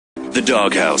The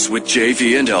Doghouse with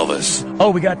JV and Elvis.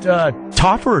 Oh, we got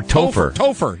Topher or Topher?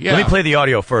 Topher, yeah. Let me play the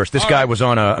audio first. This guy was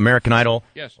on American Idol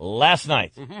last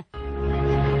night.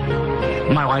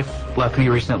 My wife left me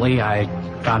recently. I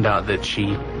found out that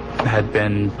she had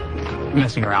been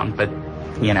messing around, but,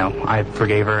 you know, I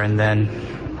forgave her, and then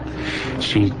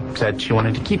she said she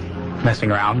wanted to keep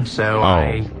messing around, so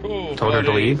I told her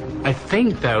to leave. I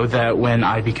think, though, that when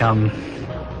I become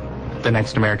the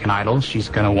next American Idol, she's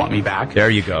going to want me back.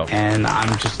 There you go. And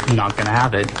I'm just not going to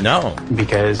have it. No.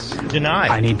 Because Deny.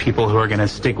 I need people who are going to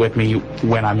stick with me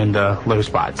when I'm in the low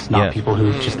spots, not people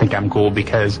who just think I'm cool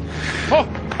because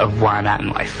of where I'm at in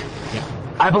life.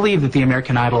 I believe that the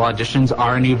American Idol auditions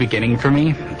are a new beginning for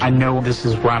me. I know this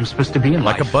is where I'm supposed to be in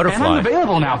life. Like a butterfly. And I'm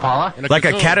available now, Paula. Like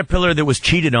a caterpillar that was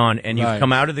cheated on, and you've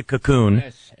come out of the cocoon.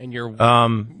 Yes, and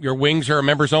your wings are a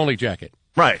members-only jacket.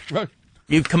 Right.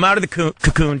 You've come out of the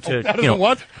cocoon to,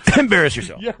 what? embarrass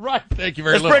yourself. Yeah, right. Thank you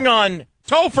very much. Let's bring on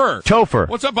Topher. Topher.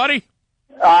 What's up, buddy?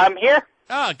 I'm here.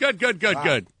 Ah, good.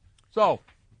 So,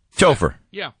 Topher.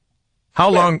 yeah. How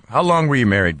long were you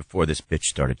married before this bitch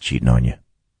started cheating on you?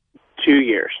 2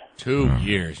 years. 2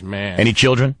 years, man. Any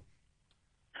children?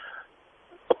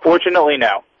 Fortunately,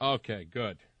 no. Okay,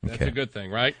 good. That's Okay. a good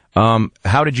thing, right?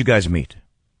 How did you guys meet?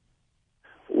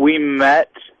 We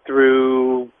met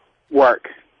through work,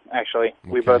 actually.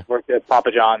 We Okay. both worked at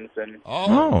Papa John's, and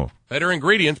Oh. Better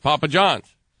ingredients, Papa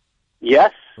John's.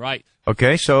 yes, Right.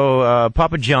 Okay, so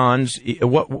Papa John's,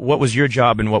 what was your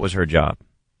job and what was her job?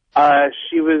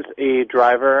 she was a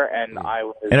driver, and I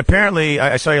was. And apparently,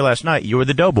 I saw you last night, you were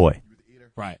the doughboy.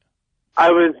 Right. I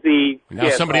was the. Now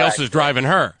somebody else is driving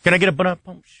her. Can I get a butt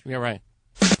punch? Yeah, right.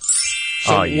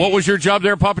 So what was your job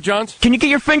there, Papa John's? Can you get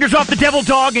your fingers off the devil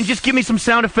dog and just give me some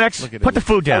sound effects? Look at Put it. the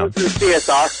food I down. was the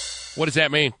CSR, What does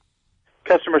that mean?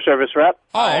 customer service rep.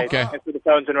 Oh, I okay. answer the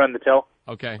phones and run the till.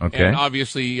 Okay. Okay. And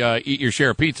obviously eat your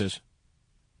share of pizzas.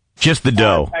 Just the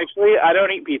dough. Actually, I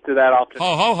don't eat pizza that often.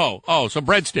 Ho, ho, ho. Oh, so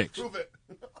breadsticks.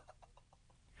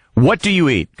 What do you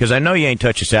eat? Because I know you ain't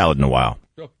touched a salad in a while.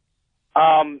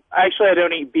 Actually, I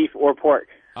don't eat beef or pork.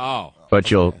 Oh. But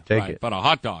you'll take Right. it. But a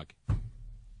hot dog.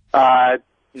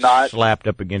 Not. Slapped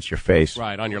up against your face.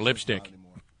 Right, on your lipstick.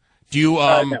 Do you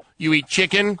No. you eat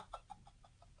chicken?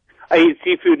 I eat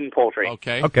seafood and poultry.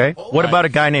 Okay. Okay. What about a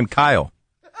guy named Kyle?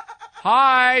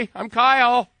 Hi, I'm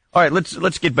Kyle. All right,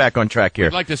 let's get back on track here.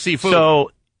 I'd like to see food.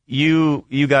 So you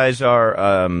guys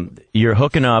are you're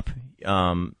hooking up.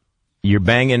 You're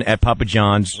banging at Papa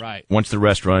John's. Right. Once the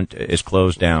restaurant is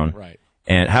closed down. Right.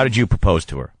 And how did you propose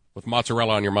to her? With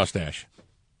mozzarella on your mustache.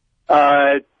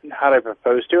 How did I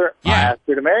propose to her? Yeah. I asked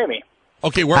her to marry me.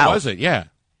 Okay, where How? was it? Yeah.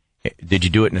 Did you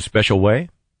do it in a special way?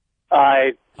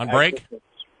 On break?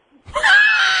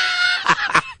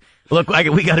 Look,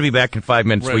 we got to be back in 5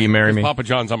 minutes. Will you marry me? Papa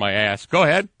John's on my ass. Go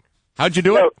ahead. How'd you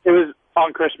do No, it? it was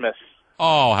on Christmas.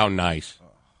 Oh, how nice.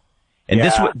 And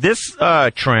Yeah. this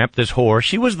tramp, this whore,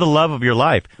 she was the love of your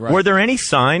life. Right. Were there any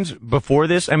signs before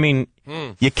this? I mean,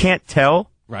 you can't tell.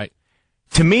 Right.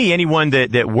 To me, anyone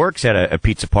that works at a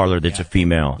pizza parlor that's a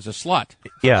female. It's a slut.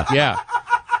 Yeah. Yeah.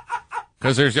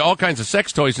 Because there's all kinds of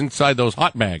sex toys inside those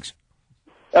hot bags.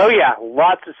 Oh, yeah.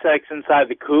 Lots of sex inside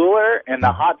the cooler and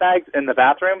the hot bags in the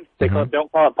bathroom. They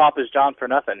don't call it Papa's John for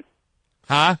nothing.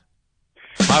 Huh?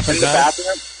 Papa In the John?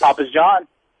 bathroom, Papa's John.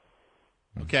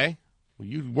 Okay. Well,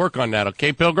 you work on that,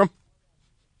 okay, Pilgrim?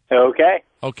 Okay.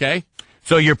 Okay.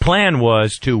 So your plan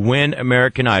was to win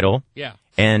American Idol Yeah.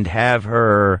 and have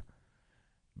her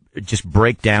just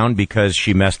break down because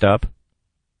she messed up?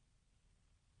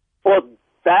 Well,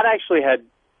 that actually had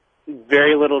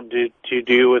very little to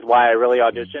do with why I really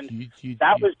auditioned.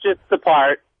 That was just the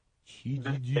part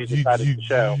they decided to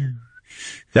show.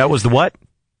 That was the what?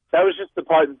 That was just the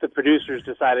part that the producers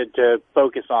decided to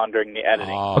focus on during the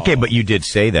editing. Okay, but you did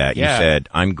say that. Yeah. You said,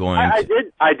 I'm going I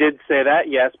to... did say that,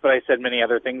 yes, but I said many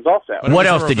other things also. But it What was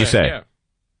else her did you event, say?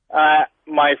 yeah.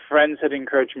 My friends had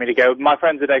encouraged me to go. My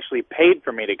friends had actually paid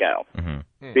for me to go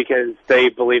because they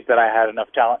believed that I had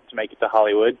enough talent to make it to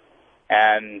Hollywood.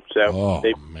 And so Oh,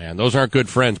 they, man. Those aren't good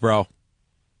friends, bro.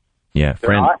 Yeah,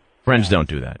 They're not? friends don't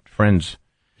do that. Friends...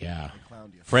 Yeah.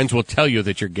 Friends will tell you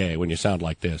that you're gay when you sound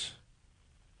like this.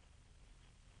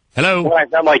 Hello? when I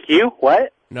sound like you,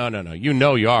 what? No. You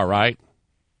know you are, right?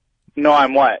 No,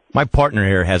 I'm what? My partner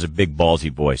here has a big ballsy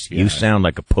voice. Yeah. You sound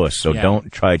like a puss, so Yeah. don't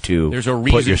try to There's a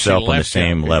reason put yourself she on the left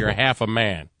same him, 'cause level. You're half a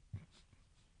man.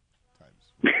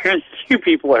 You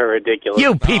people are ridiculous.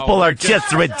 You people No, are we're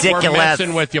just We're ridiculous.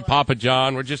 messing with you, Papa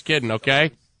John. We're just kidding,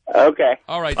 okay? Okay.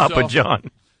 All right, Papa so,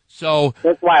 John. So,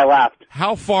 That's why I laughed.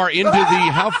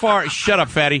 shut up,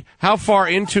 fatty. How far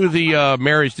into the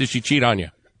marriage did she cheat on you?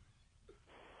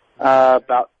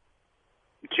 About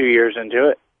 2 years into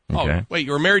it. Okay. Oh, wait,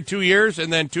 you were married 2 years,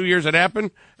 and then 2 years it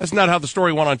happened? That's not how the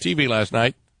story went on TV last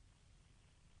night.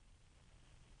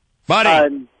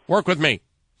 Buddy, work with me.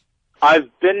 I've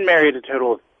been married a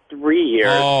total of 3 years,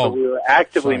 Oh, but we were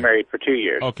actively sorry. married for 2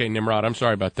 years. Okay, Nimrod, I'm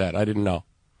sorry about that. I didn't know.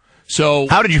 So,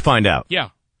 How did you find out? yeah.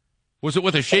 Was it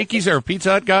with a Shakey's or a Pizza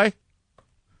Hut guy?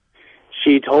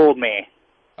 She told me.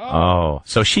 Oh,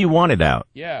 so she wanted out.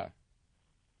 Yeah.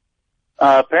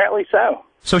 Apparently so.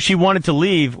 So she wanted to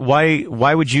leave. Why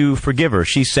would you forgive her?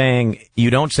 She's saying, you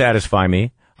don't satisfy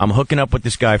me. I'm hooking up with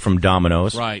this guy from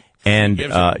Domino's. Right. And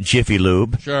Gives her- Jiffy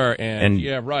Lube. Sure, and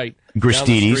yeah, right.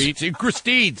 Gristedes.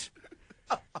 Gristedes.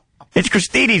 It's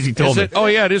Gristedes, he told Is me. it? Oh,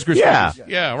 yeah, it is Gristedes.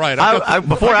 Yeah, right.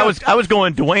 Before I was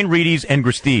going Dwayne Reedy's and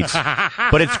Gristedes.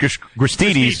 But it's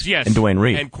Gristedes yes. and Dwayne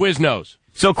Reed. And Quiznos.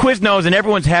 So Quiznos and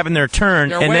everyone's having their turn,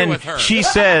 They're and way then with her. she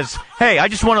says, hey, I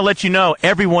just want to let you know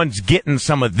everyone's getting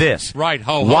some of this. Right,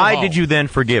 ho, ho, Why ho. did you then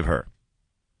forgive her?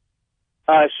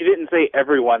 She didn't say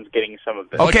everyone's getting some of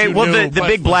this. But Okay, you well, knew, the but-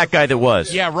 big black guy that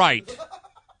was. Yeah, right.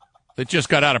 That just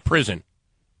got out of prison.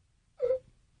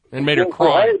 And made her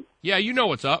cry. What? Yeah, you know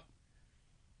what's up.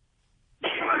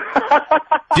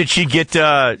 Did she get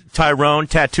Tyrone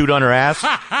tattooed on her ass?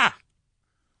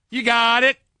 You got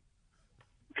it.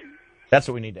 That's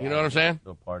what we need to You know what I'm saying?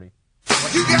 Little party. There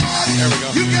we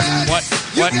go. What?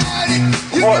 What?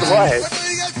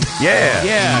 Yeah.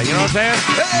 Yeah, you know what I'm saying?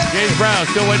 James Brown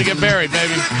still waiting to get buried,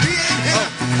 baby.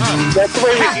 That's the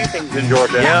way we do things in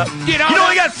Georgia. Yep. Get on You know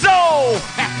up. he got soul.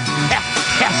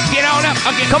 Get on up.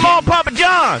 Okay. Come on, Papa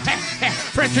John.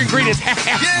 Fresh ingredients.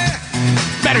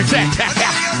 Better sex.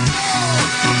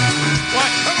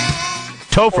 What?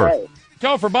 Topher. Hey.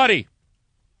 Topher, buddy.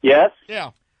 Yes?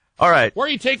 Yeah. All right. Where are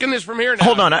you taking this from here now?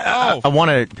 Hold on. I Oh, want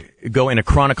to go in a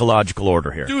chronological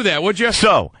order here. do that, would you?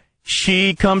 So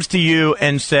she comes to you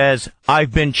and says,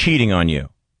 I've been cheating on you.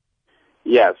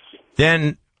 Yes.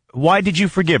 Then why did you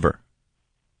forgive her?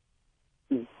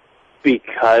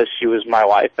 Because she was my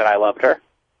wife and I loved her.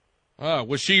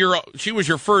 She was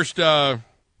your first Yeah.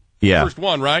 first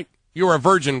one, right? You were a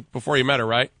virgin before you met her,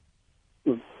 right?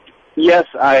 Yes,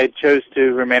 I chose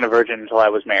to remain a virgin until I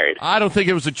was married. I don't think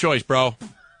it was a choice, bro.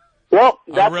 Well,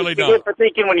 that's really what you don't. get for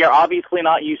thinking when you're obviously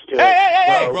not used to it.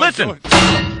 Hey, Bro, listen.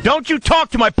 Don't you talk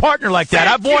to my partner like that.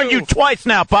 Thank I've warned you. you twice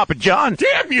now, Papa John.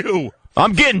 Damn you!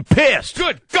 I'm getting pissed.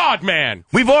 Good God, man!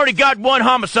 We've already got one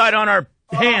homicide on our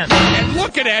hands. And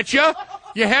looking at you,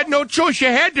 you had no choice. You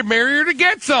had to marry her to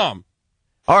get some.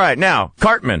 All right, now,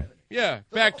 Cartman. Yeah,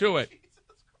 back to it.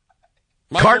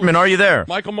 Cartman, are you there?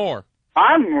 Michael Moore.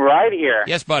 I'm right here.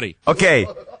 Yes, buddy. Okay,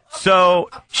 so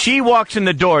she walks in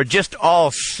the door just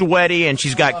all sweaty, and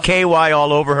she's got KY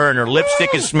all over her, and her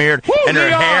lipstick is smeared, and her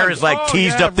Leon! hair is like Oh,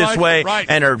 teased yeah, up this right, way, right.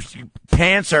 and her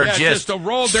pants are Yeah, just just a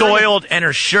roll there. soiled, and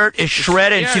her shirt is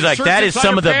shredded, and Yeah, she's like, shirt's that is inside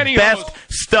some her of the pantyhose. best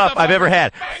stuff I've ever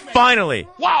had. Finally.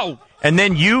 Wow. And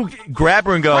then you grab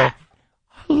her and go, I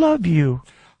love you.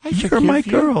 You're my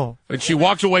girl. And she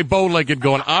walks away bow-legged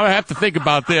going, I have to think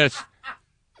about this.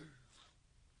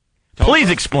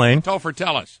 Please explain. Topher,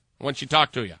 tell us when she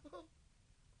talked to you.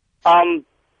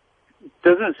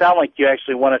 Doesn't sound like you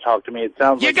actually want to talk to me. It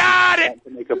sounds You like got you it! want to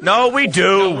make a No, we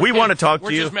do. We want to talk We're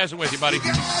to you. just messing with you, buddy.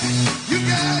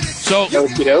 So,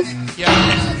 Okie doke.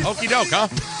 yeah, okie doke, huh?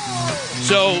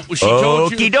 So she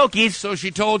told Okie you. dokies. So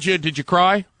she told you. Did you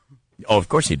cry? Oh, of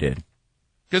course he did.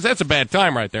 Because that's a bad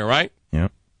time right there, right? Yeah.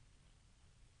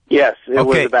 Yes, it was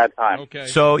Okay. a bad time. Okay.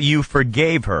 So you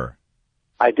forgave her.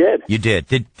 I did. You did.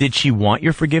 Did she want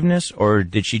your forgiveness, or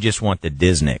did she just want the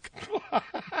Disnick?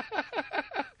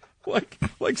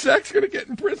 like Zach's gonna get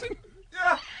in prison.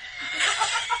 Yeah.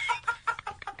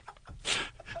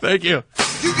 Thank you.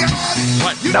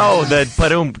 What? No, the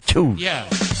Padum too. Yeah.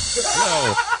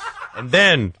 No. And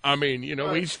then I mean,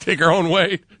 we each take our own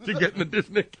way to get in the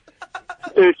Disney.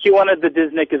 So she wanted the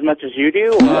Disnick as much as you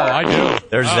do? Oh, I do.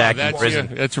 There's Zach in that's, prison.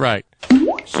 That's right.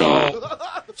 So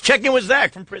check in with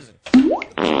Zach from prison.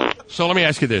 So let me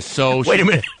ask you this. So Wait a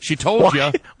minute. She told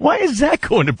you. Why is Zach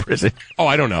going to prison? Oh,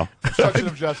 I don't know. Obstruction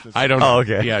of justice. I don't know. Oh,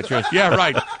 okay. Yeah, yeah,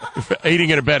 right.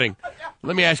 Aiding and abetting.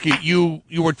 Let me ask you.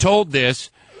 You were told this.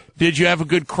 Did you have a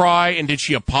good cry? And did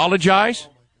she apologize?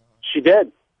 She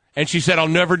did. And she said, "I'll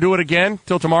never do it again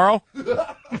till tomorrow."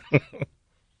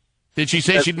 Did she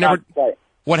say That's she'd not never? right.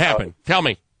 What happened? Tell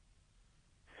me.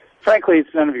 Frankly, it's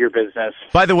none of your business.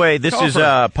 By the way, this is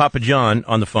Topher. Papa John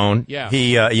on the phone. Yeah.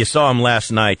 He you saw him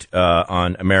last night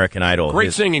on American Idol. Great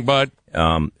His- singing, bud.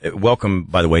 welcome,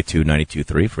 by the way, to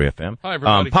 92.3 Free FM. Hi,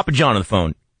 everybody. Papa John on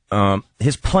the phone.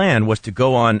 His plan was to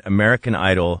go on American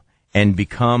Idol and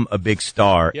become a big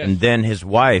star, Yes. and then his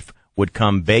wife would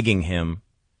come begging him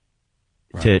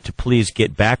to please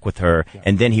get back with her,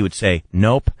 and then he would say,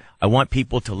 "Nope, I want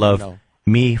people to love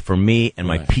me for me and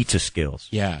my pizza skills."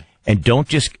 Yeah. And don't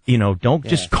just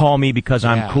just call me because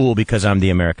I'm cool because I'm the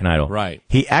American Idol. Right.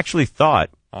 He actually thought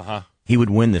he would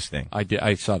win this thing.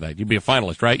 I saw that. You'd be a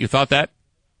finalist, right? You thought that?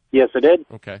 Yes, I did.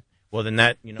 Okay. Well, then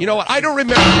that You know what? I don't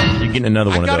remember. you're getting another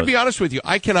one I of got to those. be honest with you.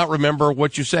 I cannot remember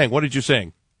what you sang. What did you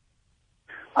sing?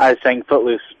 I sang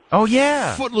Footloose. Oh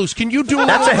yeah, Footloose. Can you do a little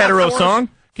that's a of that hetero for us? song.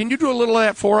 Can you do a little of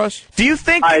that for us? Do you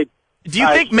think? Do you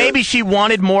think maybe she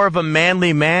wanted more of a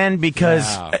manly man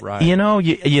because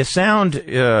you sound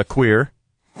queer,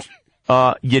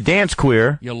 you dance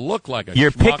queer, You look like a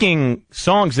you're schmuck. picking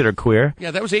songs that are queer.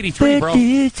 Yeah, that was 83, bro.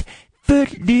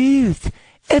 Footloose,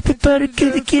 everybody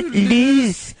gonna get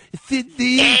loose.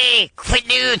 Hey,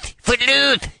 Footloose.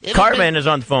 Cartman is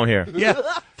on the phone here. Yeah.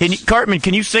 Cartman,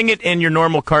 can you sing it in your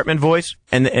normal Cartman voice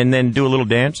and then do a little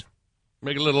dance?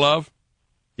 Make a little love.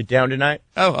 You down tonight?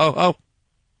 Oh.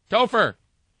 Topher.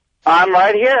 I'm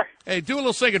right here. Hey, do a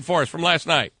little singing for us from last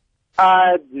night.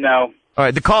 No. All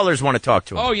right, the callers want to talk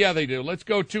to him. Oh, yeah, they do. Let's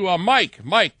go to Mike.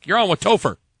 Mike, you're on with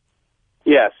Topher.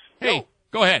 Yes. Hey,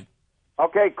 go ahead.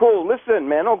 Okay, cool. Listen,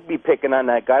 man, don't be picking on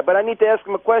that guy, but I need to ask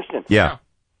him a question. Yeah.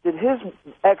 Did his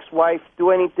ex-wife do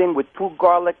anything with 2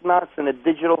 garlic knots and a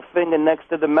digital finger next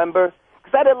to the member?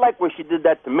 Because I didn't like when she did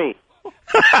that to me.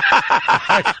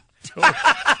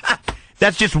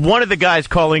 That's just one of the guys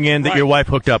calling in that your wife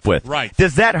hooked up with. Right.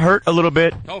 Does that hurt a little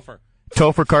bit?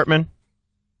 Topher Cartman?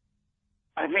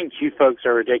 I think you folks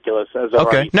are ridiculous. As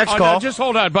Okay, next call. No, just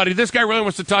hold on, buddy. This guy really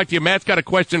wants to talk to you. Matt's got a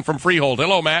question from Freehold.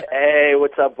 Hello, Matt. Hey,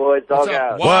 what's up, boys? What's Dog up?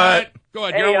 out. What? Go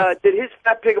ahead. Hey, did his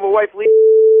fat pig of a wife leave?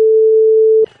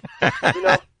 You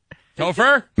know?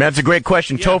 Topher? That's a great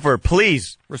question. Yeah. Topher,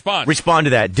 please Respond. respond to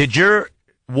that. Did your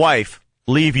wife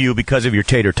leave you because of your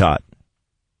tater tot?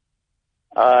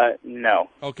 No.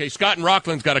 Okay, Scott in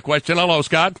Rockland's got a question. Hello,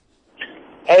 Scott.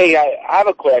 Hey, I have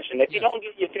a question. If you don't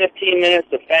get your 15 minutes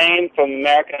of fame from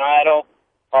American Idol,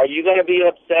 are you going to be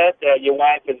upset that your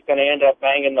wife is going to end up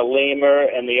banging the lemur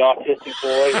and the autistic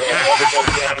boy?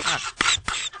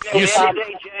 You saw-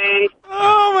 AJ?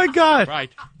 Oh my God!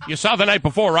 Right. You saw the night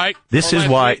before, right? This Or is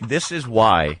last why. week? This is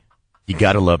why you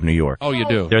gotta love New York. Oh, you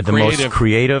do. They're the most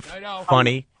creative, I know.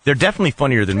 funny. They're definitely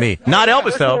funnier than me. Not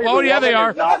Elvis though. Oh, yeah, they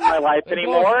are. It's not in my life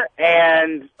anymore,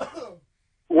 and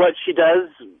what she does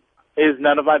is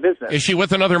none of my business. Is she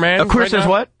with another man? Of course, right says now?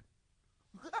 what?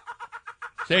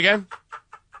 Say again,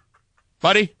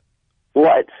 buddy.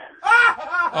 What?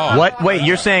 Oh. What? Wait,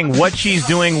 you're saying what she's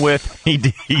doing with? He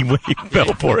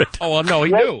fell for it. Oh, well, no,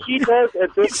 he knew. What she does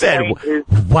at this said, point is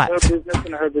what? her business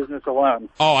and her business alone.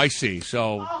 Oh, I see.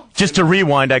 So, Just to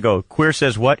rewind, I go, Queer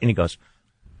says what? And he goes,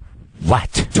 what?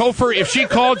 Topher, if she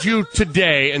called you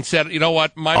today and said, you know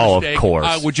what, my mistake, of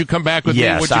course. would you come back with me?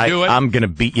 Yes, Would you do it? I'm going to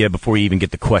beat you before you even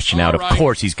get the question out. All right. Of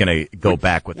course he's going to go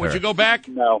back with Would her. you go back?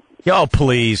 No. Oh,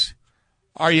 please.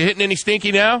 Are you hitting any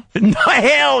stinky now? No,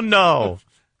 hell no.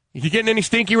 You getting any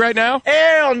stinky right now?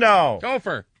 Hell no.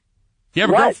 Topher, do you have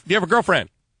a What? do you have a girlfriend?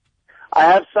 I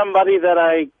have somebody that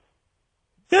I...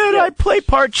 That I play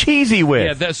part cheesy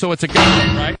with. Yeah, so it's a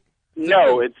guy, right?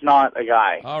 No, it's not a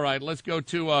guy. All right, let's go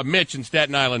to Mitch in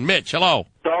Staten Island. Mitch, hello.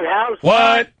 Doghouse?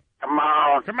 What? Come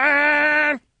on. Come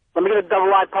on. Let me get a double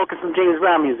wide poker some James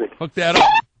Brown music. Hook that up.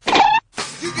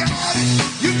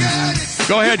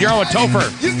 Go ahead, you're on with Topher,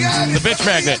 the bitch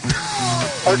magnet.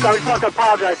 I just want to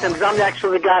apologize to him because I'm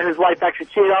actually the guy whose wife actually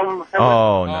cheated on him.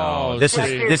 Oh no. Oh, This geez.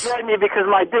 is He this annoyed me because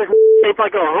my dick shaped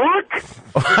like a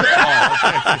hook.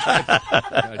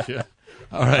 Gotcha.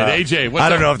 All right, AJ, what's I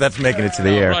up? don't know if that's making it to the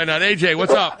air. Right now, AJ,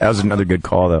 what's up? That was another good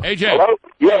call though. AJ, Hello?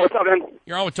 Yeah, what's up, man?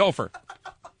 you're on with Topher.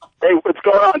 Hey, what's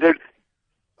going on, dude?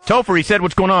 Topher, he said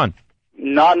what's going on?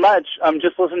 Not much. I'm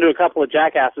just listening to a couple of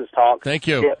jackasses talk. Thank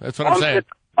you. That's what I'm saying.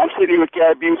 I'm sitting with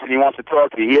Gary Busey, and he wants to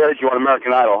talk to you. He heard you on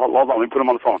American Idol. Hold on, let me put him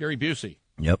on the phone. Gary Busey.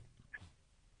 Yep.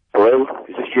 Hello?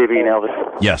 Is this JV and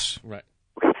Elvis? Yes. Right.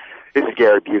 This is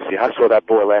Gary Busey. I saw that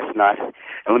boy last night, and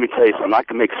let me tell you something. I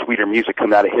can make sweeter music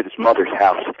come out of his mother's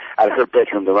house, out of her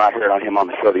bedroom, than I heard on him on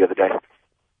the show the other day.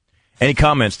 Any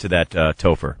comments to that,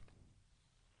 Topher?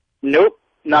 Nope.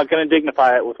 Not going to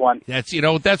dignify it with one. That's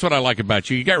that's what I like about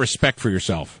you. You got respect for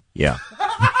yourself. Yeah.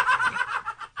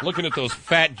 Looking at those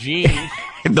fat jeans.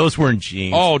 Those weren't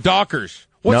jeans. Oh, Dockers.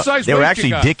 What No, size they waist were you actually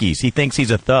got? Dickies. He thinks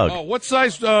he's a thug. Oh, what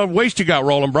size waist you got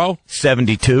rolling, bro?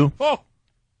 72. Oh,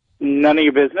 None of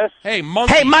your business. hey,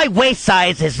 monkey. Hey, my waist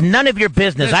size is none of your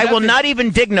business. There's I will nothing- not even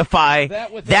dignify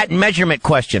That with that that- measurement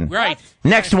question. Right.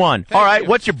 Next one. Thank All right, you.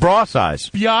 what's your bra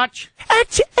size? Biatch.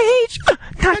 At your age,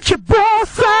 not your bra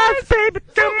size, baby.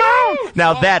 Come on.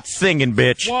 Now that's singing,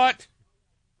 bitch. What?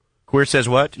 Queer says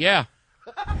what? Yeah.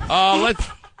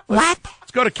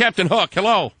 Let's go to Captain Hook.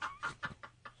 Hello.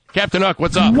 Captain Hook,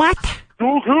 what's up? What?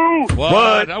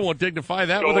 What? I won't dignify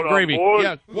that with a gravy.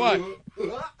 Yeah, what?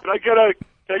 Can I get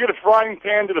a frying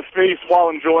pan to the face while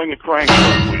enjoying a crank,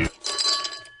 please?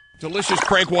 Delicious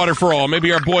crank water for all.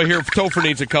 Maybe our boy here, Topher,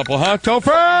 needs a couple, huh?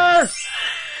 Topher!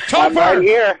 I'm right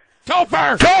here.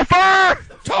 Topher! Topher!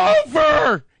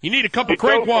 Topher! You need a couple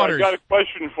crank waters. I got a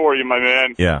question for you, my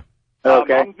man. Yeah.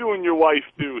 Okay. I'm doing your wife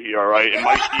do here, all right? And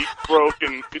my heat's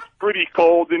broken. It's pretty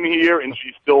cold in here, and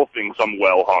she still thinks I'm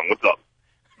well hung. What's up?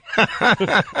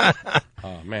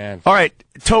 Oh, man. All right,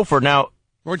 Topher, now...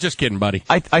 We're just kidding, buddy.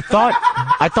 I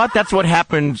thought that's what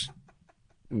happens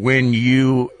when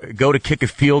you go to kick a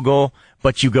field goal,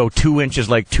 but you go 2 inches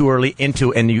too early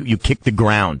into, and you kick the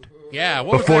ground. Yeah,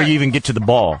 before you even get to the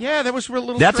ball. Yeah, that was a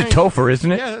little That's strange. a Topher,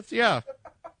 isn't it? Yeah, yeah.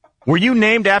 Were you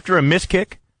named after a miss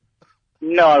kick?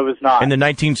 No, I was not. In the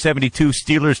 1972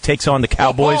 Steelers takes on the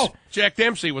Cowboys? Oh, Jack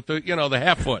Dempsey with the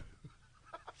half foot.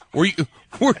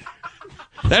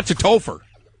 That's a Topher.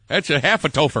 That's a half a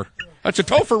Topher. That's a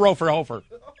Topher, Rofer, Hofer.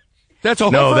 That's a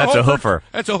hoofer, No, that's hofer. a hoofer.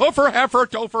 That's a hoofer, heifer,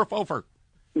 Topher, Fofer.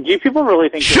 Do you people really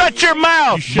think... Shut your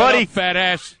mouth, You shut buddy! up, fat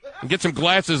ass. And get some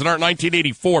glasses that aren't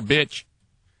 1984, bitch.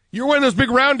 You were wearing those big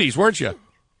roundies, weren't you?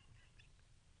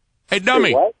 Hey,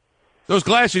 dummy. What? Those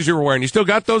glasses you were wearing, you still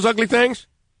got those ugly things?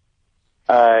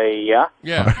 Yeah.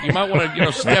 Yeah, you might want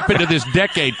to, step into this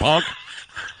decade, punk.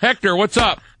 Hector, what's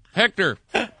up? Hector.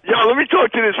 Yo, let me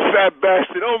talk to this fat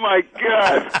bastard. Oh, my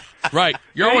God. Right.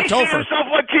 You're on with Did he see Topher. himself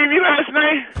on TV last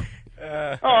night?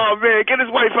 Oh, man, get his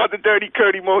wife out the dirty,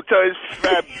 curdy motel, his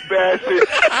fat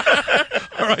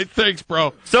bastard. All right, thanks,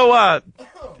 bro. So,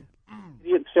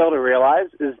 You fail to realize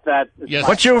is that... Yes.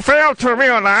 what you fail to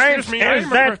realize Excuse me, is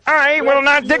that I will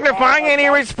not dignify any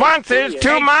responses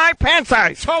to my pant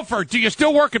size. Topher, do you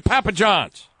still work at Papa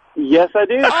John's? Yes, I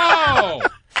do. Oh!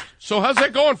 So how's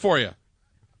that going for you?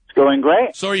 It's going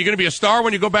great. So are you going to be a star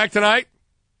when you go back tonight?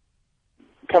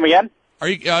 Come again? Are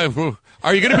you going to be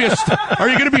are you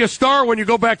going to be a star when you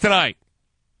go back tonight?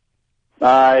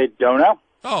 I don't know.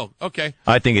 Oh, okay.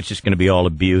 I think it's just going to be all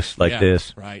abuse like Yeah,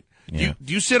 this. Right. Yeah.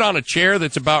 Do you sit on a chair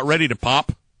that's about ready to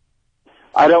pop?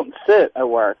 I don't sit at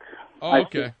work. Oh, I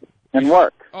okay. sit and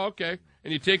work. Oh, okay.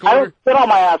 And you take I order? don't sit on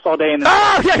my ass all day in the...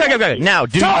 Oh, yeah. Now,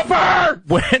 Topher!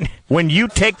 when you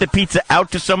take the pizza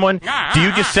out to someone, do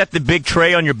you just set the big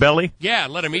tray on your belly? Yeah,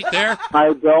 let him eat there.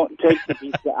 I don't take the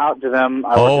pizza out to them.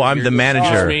 Oh, I'm the manager.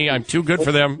 Excuse me, I'm too good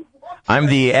for them. I'm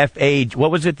the FA. What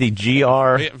was it? The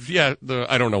GR? Yeah,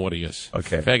 I don't know what he is.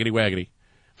 Okay. Faggity waggity.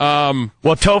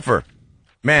 Well, Topher,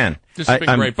 man, This has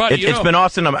been great, buddy. It's been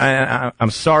awesome.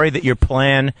 I'm sorry that your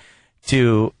plan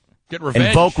to get revenge.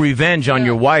 invoke revenge on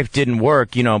your wife didn't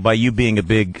work. By you being a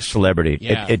big celebrity.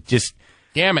 Yeah. It just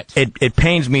Damn it. it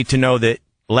pains me to know that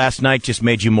last night just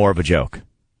made you more of a joke.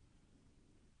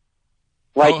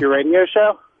 Like your radio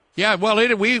show? Yeah, well,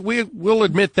 we'll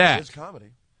admit that. It's comedy.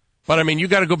 But, I mean, you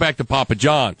got to go back to Papa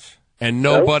John's and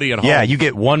nobody at home. Yeah, you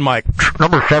get one mic.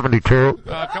 Number 72.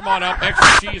 Come on up.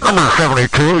 Extra cheese. Number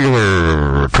 72,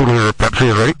 your 2-liter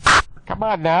Pepsi is ready. Come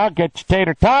on now. Get your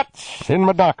tater tots in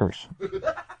my dockers.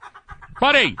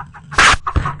 Buddy.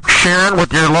 Sharon,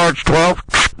 with your large 12,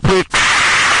 please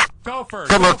Topher.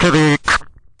 come up to the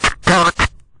counter.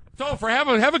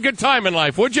 Topher, have a good time in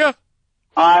life, would you?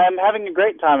 I'm having a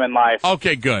great time in life.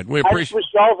 Okay, good. We I just appreciate wish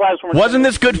y'all's lives were... Wasn't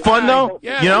this good fun though?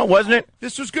 Yeah. Wasn't it?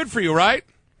 This was good for you, right?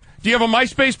 Do you have a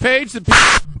MySpace page? That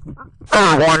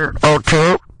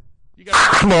 102. You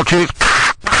got Small cheese.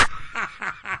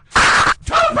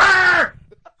 Topher!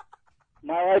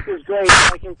 My life is great.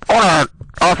 I can... I want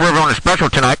to offer everyone a special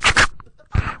tonight.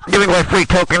 Giving away free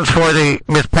tokens for the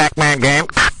Miss Pac-Man game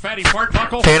Fatty fart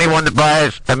buckle. to anyone that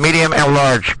buys a medium and a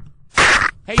large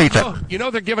Hey, pizza. you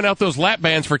know they're giving out those lap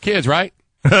bands for kids, right?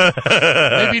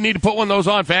 Maybe you need to put one of those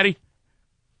on, Fatty.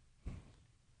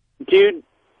 Dude,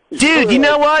 you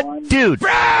know what? Dude.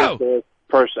 Bro!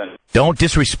 Person. Don't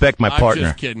disrespect my partner. I'm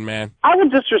just kidding, man. I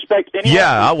would disrespect anyone.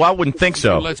 Yeah, I wouldn't think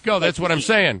so. Let's go. That's what I'm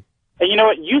saying. And you know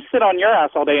what? You sit on your ass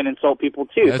all day and insult people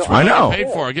too. That's so what I know. I get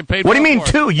paid for. I get paid What do you well mean for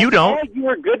it. too? You don't. All you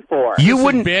are good for. You Listen,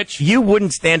 wouldn't, bitch. You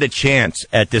wouldn't stand a chance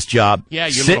at this job. Yeah,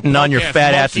 you sitting little on your punk-ass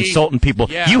fat ass monkey. insulting people.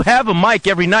 Yeah. You have a mic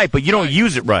every night, but you don't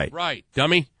use it right. Right,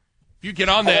 dummy. If you get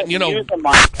on that, and, Use the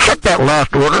mic. Check that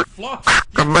last order. flow,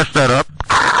 I messed that up.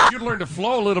 if you'd learn to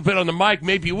flow a little bit on the mic,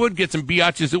 maybe you would get some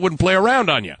biatches that wouldn't play around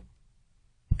on you.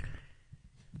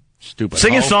 Stupid.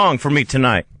 Sing a hoe. song for me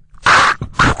tonight.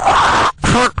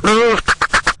 Footloose.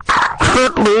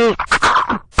 Footloose.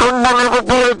 Come on,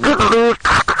 everybody, get loose.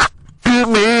 Give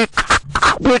me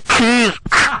with cheese.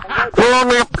 Roll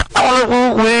me all of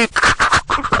the week.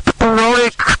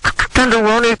 Pepperoni. Tender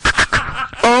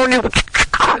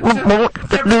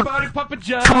Everybody, Papa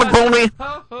John. Come on, Boney.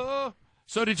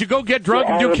 So did you go get drunk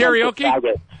and do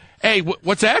karaoke? Hey,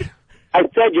 what's that? I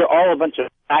said you're all a bunch of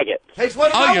faggots. Hey,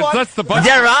 what about that's the bunch.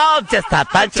 They're all just a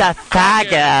bunch of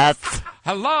faggots.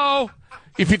 Hello?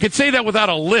 If you could say that without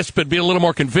a lisp, it'd be a little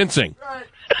more convincing. Right.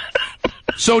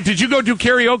 So did you go do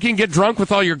karaoke and get drunk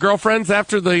with all your girlfriends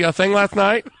after the thing last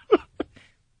night?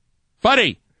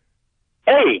 Buddy.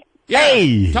 Hey. Yeah.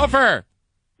 Hey. Topher.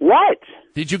 What?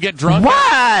 Did you get drunk?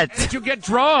 What? Did you get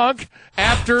drunk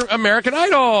after American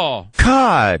Idol?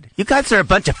 God, you guys are a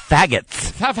bunch of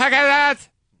faggots. Tough faggot.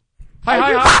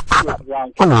 Hi.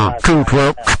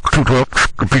 212. 212.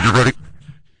 The pizza's ready.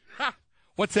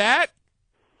 What's that?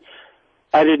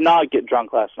 I did not get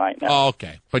drunk last night, no. Oh,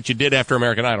 okay. But you did after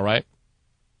American Idol, right?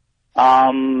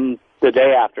 The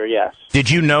day after, yes. Did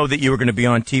you know that you were going to be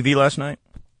on TV last night?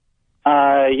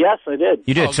 Yes, I did.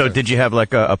 You did. Oh, so good. did you have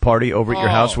like a party over at your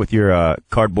house with your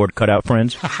cardboard cutout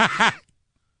friends?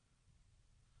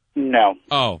 No.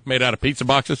 Oh, made out of pizza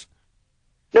boxes?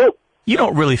 Nope. You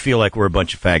don't really feel like we're a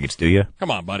bunch of faggots, do you?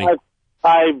 Come on, buddy.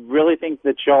 I really think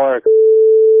that y'all are...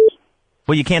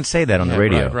 Well, you can't say that on the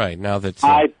radio. Right. Now that's...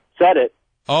 I said it.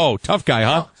 Oh, tough guy,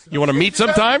 huh? You want to meet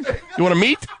sometime? You want to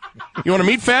meet? You want to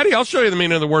meet, Fatty? I'll show you the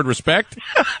meaning of the word respect.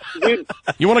 Dude,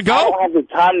 you want to I go? don't have the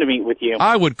time to meet with you.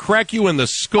 I would crack you in the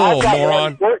skull, I've got more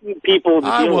moron. important people to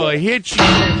I deal will with hit you.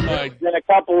 than a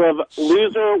couple of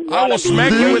loser I will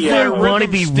smack you with my rhythm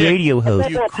wannabe stick. radio host.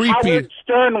 You creepy. Howard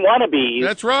Stern wannabes.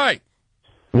 That's right.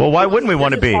 Well, why wouldn't we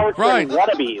want to be? Howard Stern Right.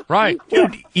 wannabes. Right.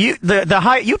 Dude,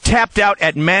 you tapped out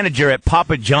at manager at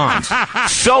Papa John's.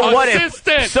 So what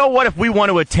Assistant. if we want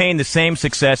to attain the same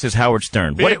success as Howard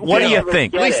Stern? Big What do deal. you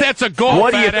think? At least that's a goal.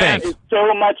 What do you fat ass. think? It's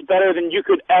so much better than you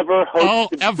could ever hope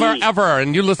Oh, to be. ever.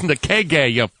 And you listen to K-Gay,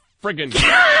 you friggin'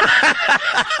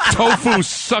 tofu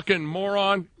sucking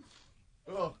moron.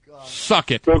 Oh, God.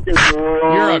 Suck it.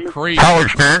 You're a creep. Howard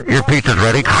Stern, your pizza's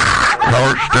ready.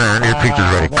 Howard Stern, your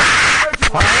pizza's ready.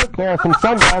 Howard, there are some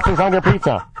sunglasses on your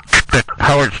pizza.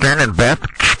 Howard Stern and Beth,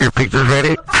 your pizza's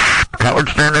ready. Howard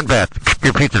Stern and Beth,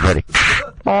 your pizza's ready.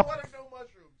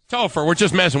 Topher, we're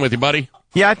just messing with you, buddy.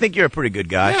 Yeah, I think you're a pretty good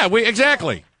guy. Yeah,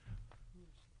 exactly.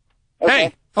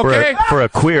 Hey, okay. For a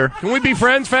queer. Can we be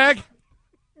friends, fag?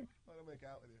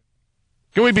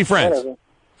 Can we be friends? Whatever.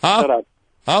 Huh? Shut up.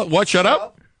 Huh? What? Shut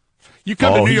up? You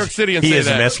come to New York City and say is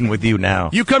that. messing with you now.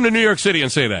 You come to New York City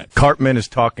and say that. Cartman is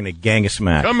talking a gang of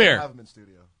smack. Come here.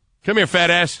 Come here, fat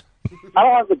ass. I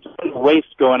don't have the time to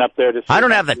waste going up there to see I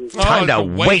don't have the time to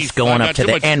waste going up to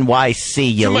the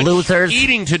NYC, you Too much losers.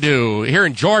 eating to do here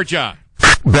in Georgia.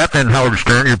 Beth and Howard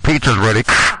Stern, your pizza's ready.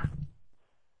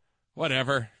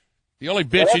 Whatever. The only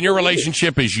bitch in your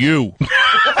relationship is you.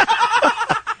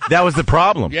 That was the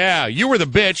problem. Yeah, you were the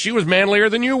bitch. She was manlier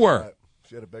than you were.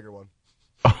 She had a bigger one.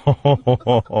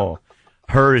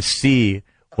 Her C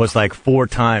was like 4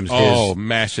 times his. Oh,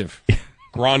 massive.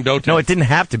 Rondote. No, it didn't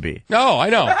have to be. No, I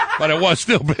know, but it was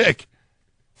still big.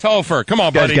 Topher, come on,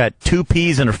 You guys buddy. got 2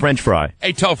 peas and a French fry.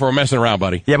 Hey, Topher, we're messing around,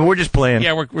 buddy. Yeah, but we're just playing.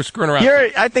 Yeah, we're screwing around.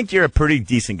 I think you're a pretty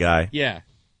decent guy. Yeah.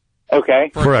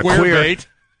 Okay. For a queer bait.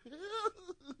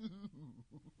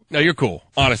 No, you're cool.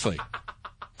 Honestly,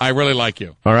 I really like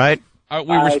you. All right?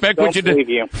 We respect what you did.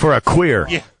 You. For a queer.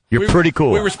 Yeah. You're pretty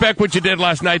cool. We respect what you did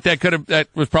last night. That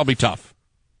was probably tough.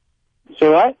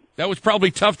 So what? That was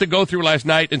probably tough to go through last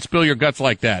night and spill your guts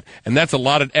like that. And that's a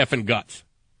lot of effing guts.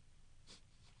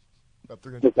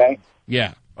 Okay.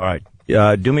 Yeah. All right.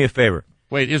 Do me a favor.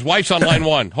 Wait, his wife's on line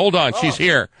 1. Hold on, she's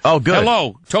here. Oh, good.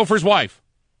 Hello, Topher's wife.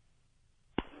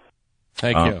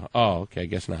 Thank Oh. you. Oh, okay,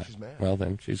 guess not. Well,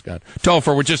 then she's gone.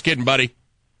 Topher, we're just kidding, buddy.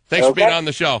 Thanks for Okay. being on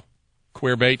the show.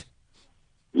 Queer bait.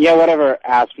 Yeah, whatever,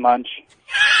 ass munch.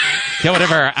 Yeah,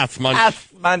 whatever, ass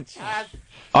munch.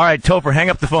 All right, Topher, hang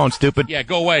up the phone, stupid. Yeah,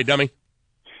 go away, dummy.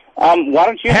 Why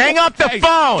don't you... Hang up the Hey,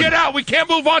 phone! Get out. We can't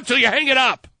move on till you hang it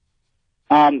up.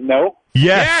 No.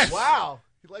 Yes. Wow.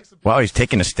 He likes the Wow, he's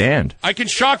taking a stand. I can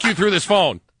shock you through this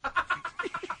phone.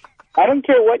 I don't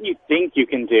care what you think you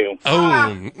can do.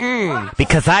 Oh,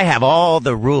 Because I have all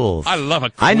the rules. I love a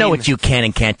queen. I know what you can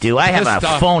and can't do. I have Pissed a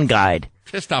off. phone guide.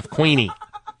 Pissed off Queenie.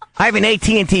 I have an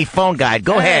AT&T phone guide.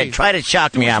 Go Hey, ahead. Try to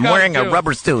shock me. what I'm you gotta wearing a do.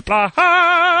 rubber suit.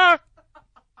 Ha-ha.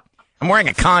 I'm wearing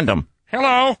a condom.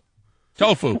 Hello.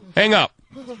 Tofu, hang up.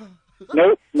 Nope.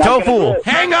 not gonna do Tofu. it.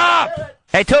 Hang up.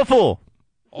 Hey, Tofu.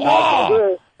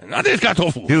 Oh, nothing's got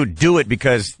tofu. Dude, do it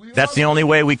because that's the only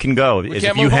way we can go is can't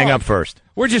if you move hang on. up first.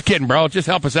 We're just kidding, bro. Just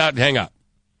help us out and hang up.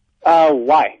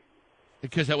 Why?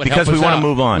 Because that would Because help us we wanna out.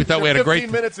 move on. We thought we had a 15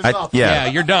 great... minutes is I- up. yeah.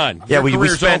 Yeah, you're done. Yeah, Your we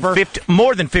career's spent over.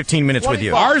 more than 15 minutes with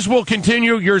you. Ours will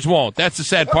continue. Yours won't. That's the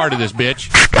sad part of this, bitch.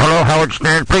 Hello, Howard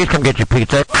Stern. Please come get your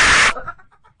pizza.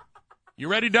 You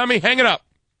ready, dummy? Hang it up.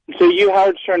 So you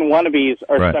Howard Stern wannabes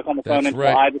are Right. stuck on the phone That's until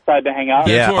right. I decide to hang up?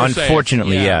 That's Yeah, what I'm saying.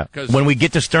 unfortunately, Yeah, yeah. 'cause- When we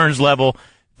get to Stern's level,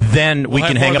 then we We'll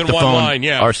can have hang more up than the one phone line,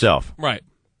 yeah. ourselves. Right.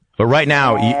 But right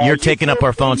now, you're taking up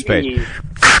our phone space.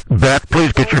 Beth,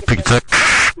 please get your pizza.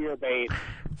 Your bait.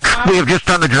 We have just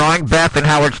done the drawing. Beth and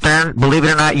Howard Stern, believe it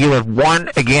or not, you have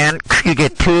won again. You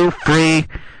get 2 free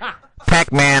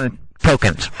Pac-Man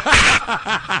tokens.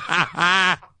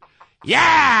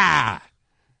 Yeah!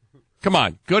 Come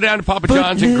on, go down to Papa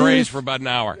John's and Gray's for about an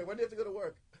hour. When do you have to go to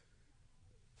work?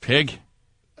 Pig.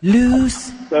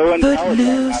 Loose, So in foot college,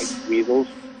 loose. I weasels.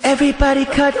 Everybody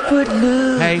cut foot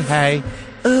loose. Hey.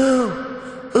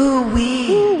 Ooh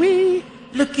wee.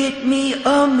 Look at me,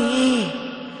 oh me.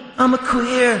 I'm a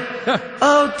queer.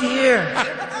 Oh dear.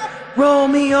 Roll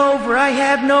me over, I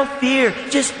have no fear.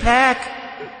 Just pack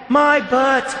my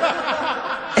butt.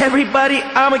 Everybody,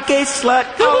 I'm a gay slut.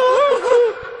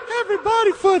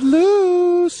 Everybody foot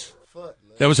loose.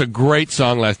 That was a great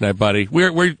song last night, buddy.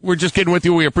 We're just kidding with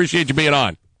you. We appreciate you being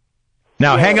on.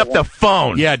 Now hang up the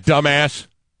phone. Yeah, dumbass.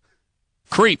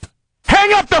 Creep.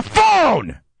 Hang up the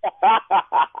phone!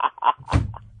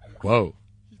 Whoa.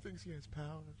 He thinks he has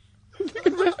power.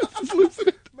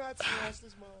 Matt's lost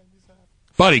his mind. He's happy.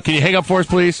 Buddy, can you hang up for us,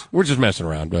 please? We're just messing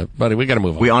around, but buddy, we got to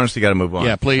move on. We honestly got to move on.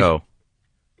 Yeah, please. So,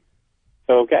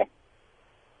 Okay.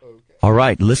 all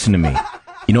right, listen to me.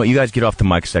 You know what? You guys get off the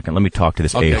mic a second. Let me talk to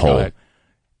this Okay, go a-hole. ahead.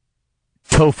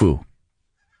 Tofu.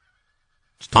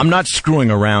 I'm not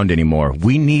screwing around anymore.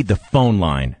 We need the phone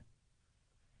line.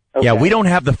 Okay. Yeah, we don't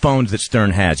have the phones that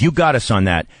Stern has. You got us on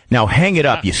that. Now hang it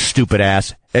up, you stupid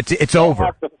ass. It's You don't over.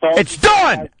 have the phone It's that Stern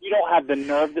done! has. You don't have the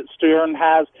nerve that Stern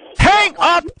has. Hang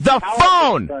up the Howard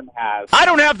phone! Stern has. I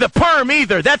don't have the perm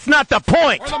either. That's not the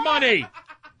point. Or the money.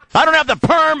 I don't have the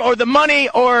perm or the money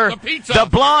or The pizza. the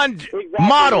blonde Exactly.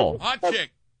 model. Hot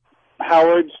chick.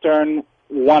 Howard Stern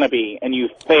wannabe, and you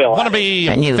fail. Want to at it. be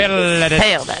And you failed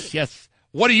failed at it. Yes.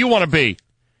 What do you want to be?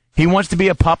 He wants to be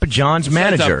a Papa John's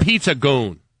manager. That's a pizza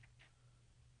goon.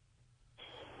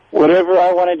 Whatever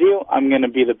I want to do, I'm going to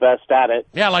be the best at it.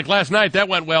 Yeah, like last night. That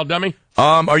went well, dummy.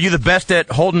 Are you the best at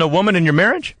holding a woman in your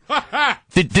marriage?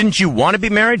 Didn't you want to be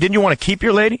married? Didn't you want to keep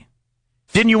your lady?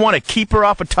 Didn't you want to keep her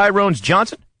off of Tyrone's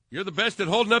Johnson? You're the best at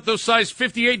holding up those size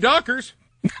 58 Dockers.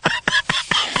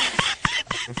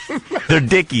 They're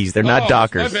Dickies. They're not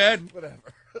Dockers. My bad.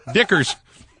 Dickers.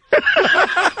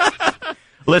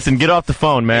 Listen, get off the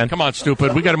phone, man. Come on,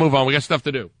 stupid. We got to move on. We got stuff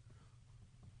to do.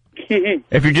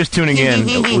 If you're just tuning in,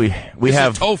 we This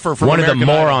have is Topher from one of the American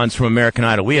Idol. morons from American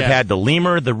Idol. We have Yeah. had the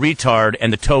lemur, the retard,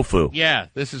 and the tofu. Yeah,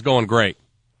 this is going great.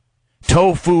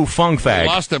 Tofu fung We fag.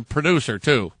 lost a producer,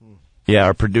 too. Yeah,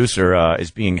 our producer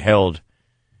is being held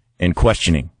in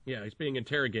questioning. Yeah, he's being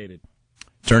interrogated.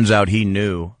 Turns out he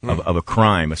knew of a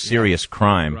crime, a serious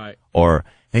crime. Right. Or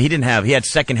he had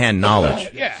secondhand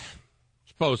knowledge. Yeah,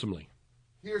 supposedly.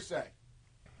 Hearsay.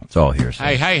 It's all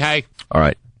hearsay. Hey. All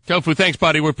right. Tofu, thanks,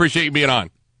 buddy. We appreciate you being on.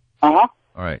 Uh-huh.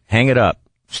 All right. Hang it up.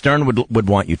 Stern would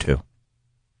want you to.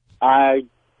 I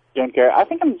don't care. I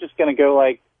think I'm just going to go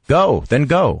like... Go. Then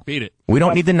go. Beat it. We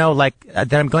don't need to know, that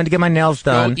I'm going to get my nails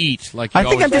done. Go eat. Like you I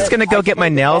think I'm always just do. going to go get my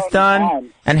nails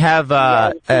done and have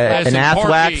an Nice ass and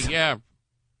wax. porky, Yeah.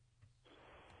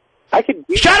 I could...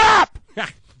 Shut up!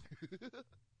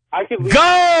 I could...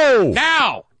 Go!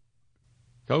 Now!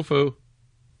 Tofu.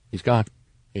 He's gone.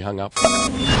 He hung up.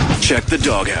 Check the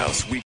doghouse.